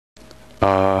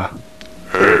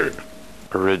Heyrr.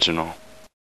 Original.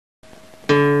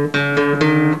 We're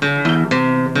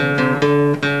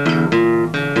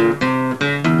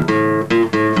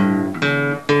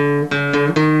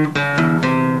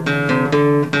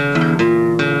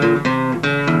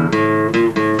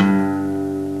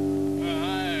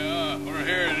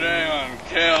here today on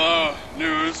KLO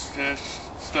News and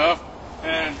stuff,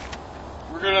 and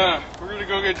we're gonna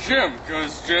go get Jim,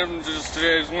 because Jim just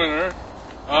today's winner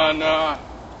on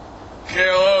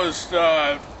KLO's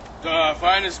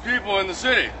finest people in the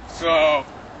city. So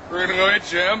we're gonna go get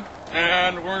Jim,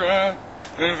 and we're gonna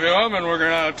interview him, and we're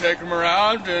gonna take him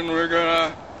around, and we're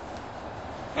gonna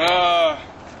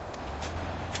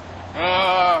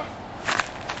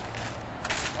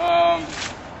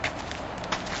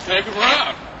take him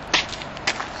around.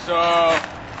 So,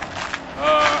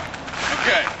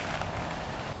 okay.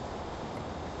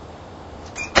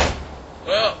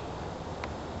 Well,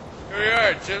 here we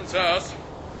are at Jim's house,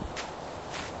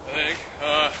 I think.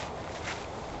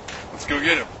 Let's go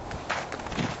get him.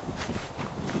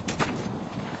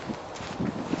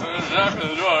 I'm gonna knock on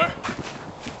the door.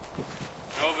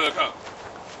 Hopefully they'll come.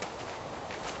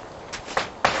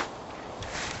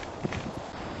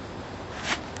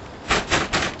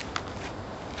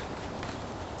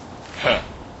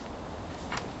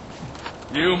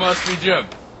 You must be Jim.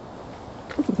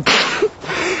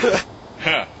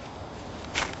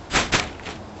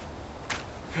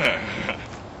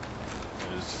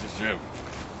 This is Jim.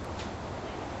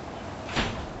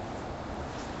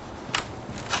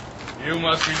 You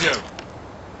must be Jim.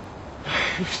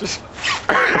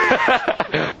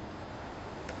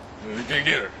 You can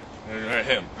get her. Right,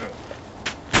 him.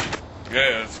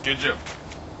 Yeah, let's get Jim.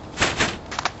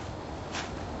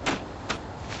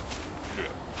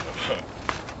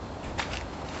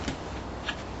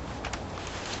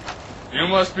 You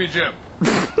must be Jim.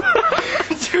 Dude.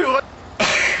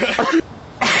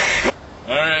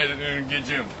 Alright, I'm gonna get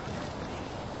Jim.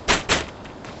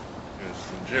 Here's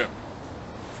Jim.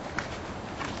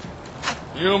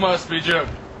 You must be Jim.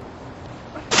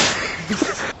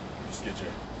 Just get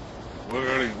Jim.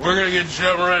 We're gonna get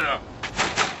Jim right now.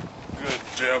 Good,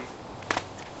 Jim.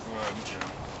 Good, Jim.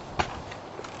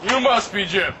 You must be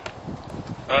Jim.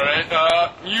 Alright,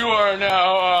 you are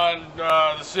now on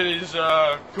the city's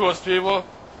coolest people.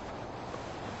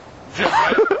 Jim,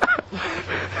 right?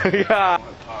 Yeah.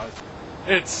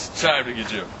 It's time to get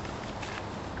Jim.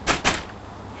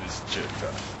 It's Jim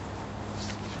time.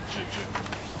 Jim.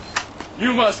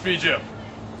 You must be Jim.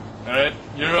 Alright,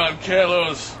 you're on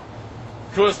KLO's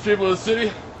coolest people in the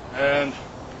city, and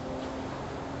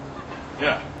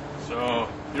yeah, so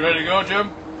you ready to go,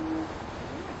 Jim?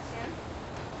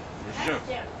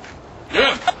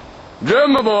 Jim.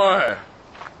 Jim, my boy!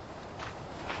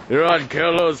 You're on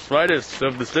KLO's finest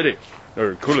of the city,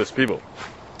 or coolest people.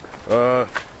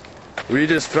 We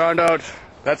just found out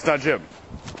that's not Jim.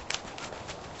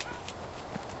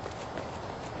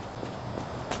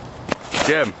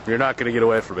 Jim, you're not gonna get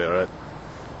away from me, alright?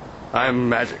 I'm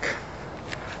magic.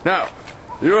 Now,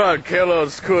 you're on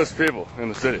KLO's coolest people in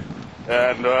the city,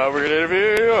 and we're gonna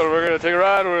interview you, and we're gonna take a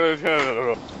ride, we're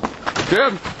gonna...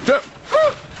 Jim!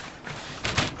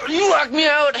 You locked me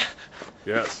out.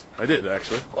 Yes, I did,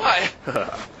 actually. Why?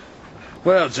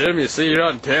 Well, Jim, you see, you're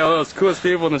on KLO's coolest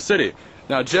people in the city.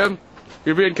 Now, Jim,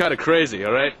 you're being kind of crazy,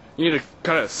 all right? You need to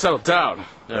kind of settle down.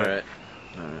 All right.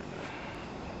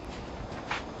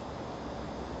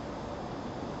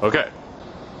 Okay.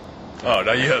 Oh,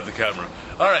 now you have the camera.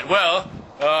 All right, well,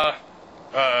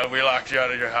 we locked you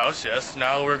out of your house, yes.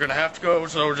 Now we're going to have to go,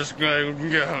 so we're just going to,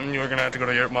 you're going to have to go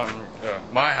to your,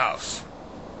 my house.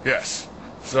 Yes.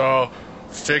 So,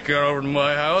 let's take you over to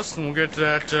my house, and we'll get to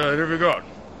that interview going.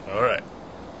 All right.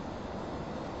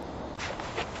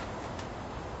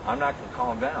 I'm not going to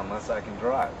calm down unless I can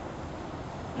drive.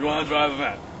 You want to drive a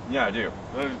van? Yeah, I do.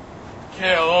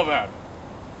 KLO van.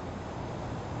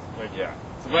 Yeah.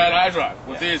 It's a van I drive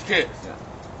with these kids. Yeah.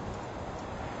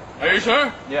 Are you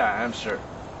sure? Yeah, I'm sure.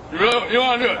 You really, you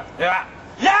want to do it? Yeah.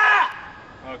 Yeah!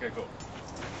 Okay, cool.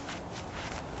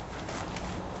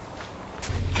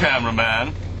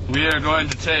 Cameraman, we are going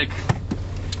to take.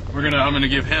 I'm gonna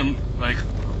give him like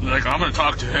I'm gonna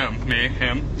talk to him,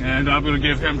 and I'm gonna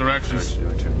give him directions.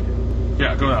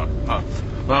 Yeah, go down. Well,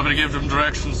 I'm gonna give him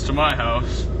directions to my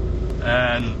house,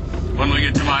 and when we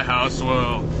get to my house,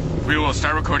 we will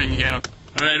start recording again. All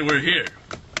right, we're here.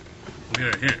 We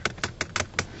are here.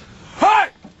 Hi!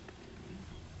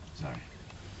 Sorry.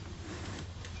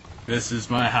 This is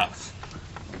my house.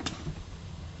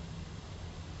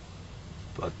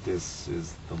 But this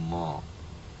is the mall.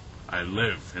 I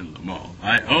live in the mall.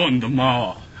 I own the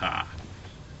mall. Ha.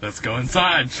 Let's go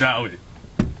inside, shall we?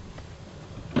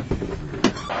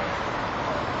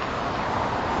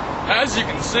 As you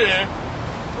can see, the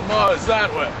mall is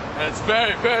that way, and it's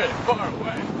very, very far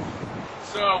away.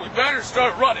 So we better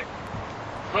start running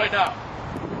right now.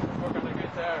 We're gonna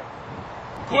get there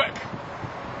quick.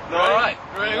 All right.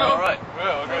 Ready to go? All right.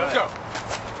 Yeah, okay, let's go.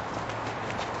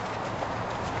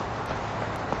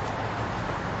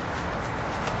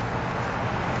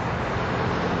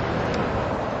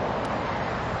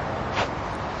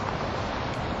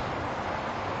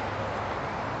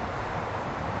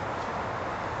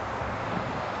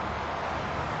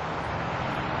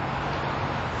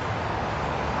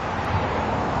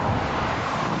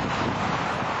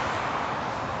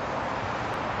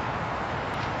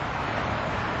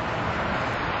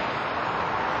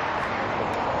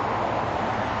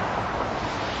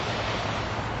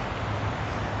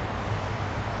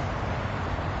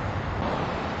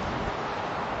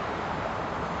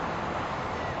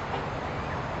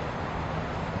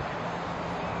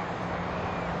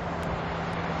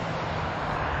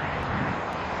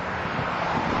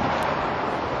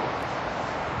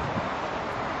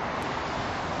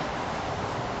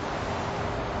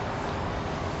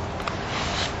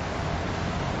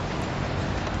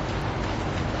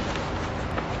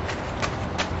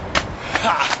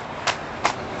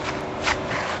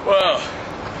 Well,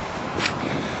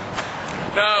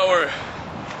 now we're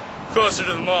closer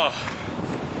to the mall.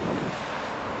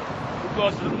 We're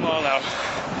closer to the mall now.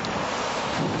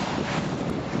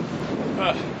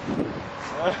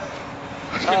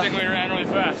 Good thing we ran really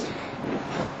fast.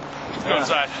 Let's go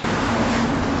inside.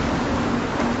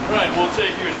 Alright, we'll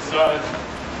take you inside.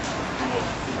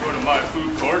 We'll go to my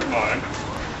food court, mine,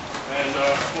 and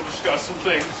we'll discuss some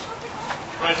things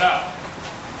right now.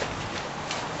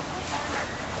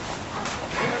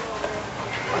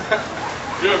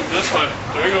 Yeah, this way.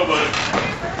 There you go, buddy.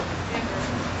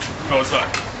 Go inside.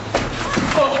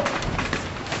 Oh!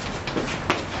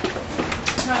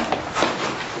 Alright.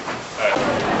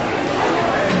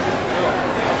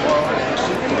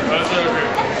 That's over here.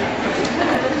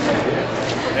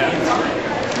 Yeah.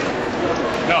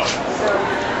 No.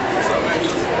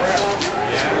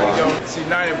 It's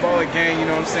United Ballaz gang, you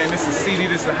know what I'm saying? This is CD,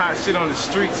 this is the hot shit on the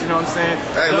streets, you know what I'm saying?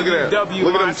 Hey, look at that.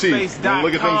 Look at them teeth.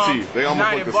 Look at them teeth. They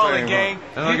almost look the same. Gang.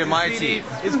 And look at my teeth.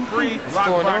 It's free.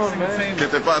 Lockbox Entertainment.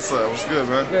 Get that pasa. What's good,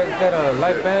 man? Got a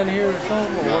light band here or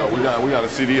something? No, we got a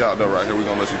CD out there right here. We're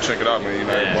gonna let you check it out, man.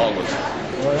 United Ballaz.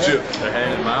 Shit. They're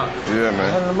handing them out. Yeah,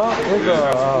 man.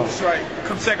 That's right.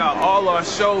 Come check out all our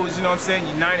shows, you know what I'm saying?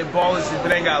 United Ballaz, if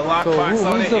it ain't got lockbox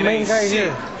on it, Who's the it main ain't guy shit.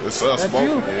 here? It's us, That's both.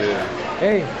 you? Yeah.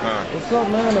 Hey, Huh. what's up,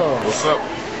 man? What's up?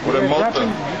 What that Malta?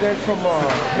 You guys from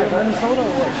Minnesota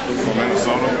or what? From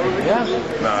Minnesota? Yeah?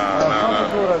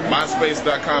 Nah.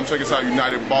 MySpace.com. Check us out,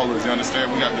 United Ballaz. You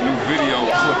understand? We got the new video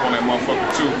clip on that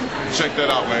motherfucker, too. Check that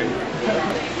out, man.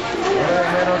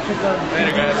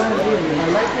 Later, guys. I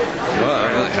like it.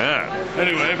 Yeah.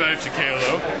 Anyway, back to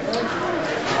KLO.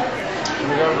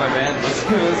 My man. Let's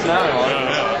not on.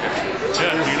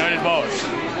 Yeah, United Ballaz.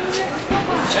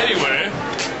 Anyway,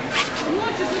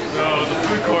 so the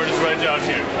food court is right down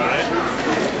here, alright?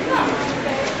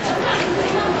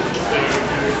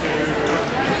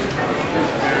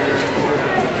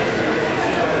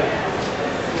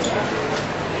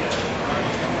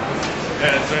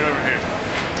 Yeah, it's right over here.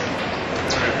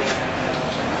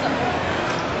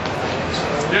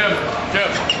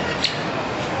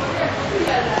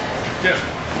 Jim.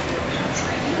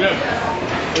 Hey,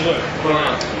 look.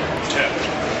 Yeah.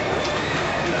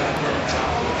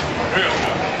 Here.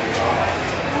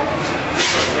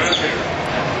 Right here.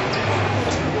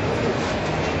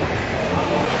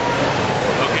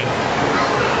 Okay.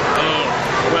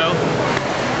 Well,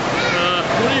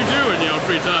 what do you do in your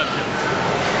free time?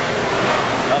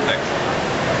 Nothing.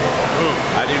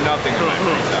 I do nothing in my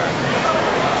free time.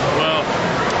 Well,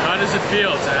 how does it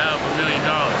feel to have $1 million? $1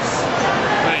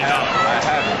 million. I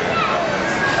have $1 million.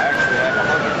 Actually, I have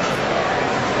 $100 million.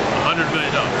 $100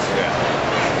 million. Yeah.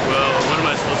 Well, what am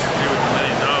I supposed to do with $1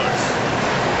 million?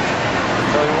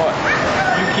 Tell you what,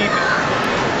 you keep it.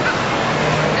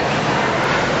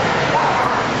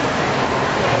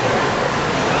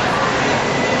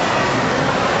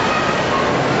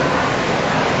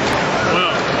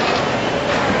 Well,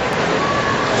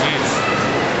 jeez.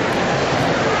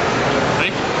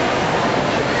 Thank you.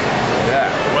 Yeah.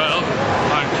 Well,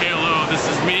 on KLO, this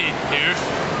is me here,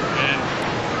 and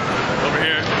over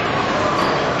here.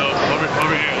 No,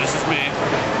 over here. This is me.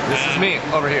 This is me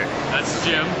over here. That's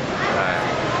Jim. Hey.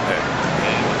 And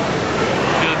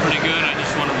feeling pretty good. I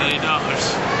just won $1 million.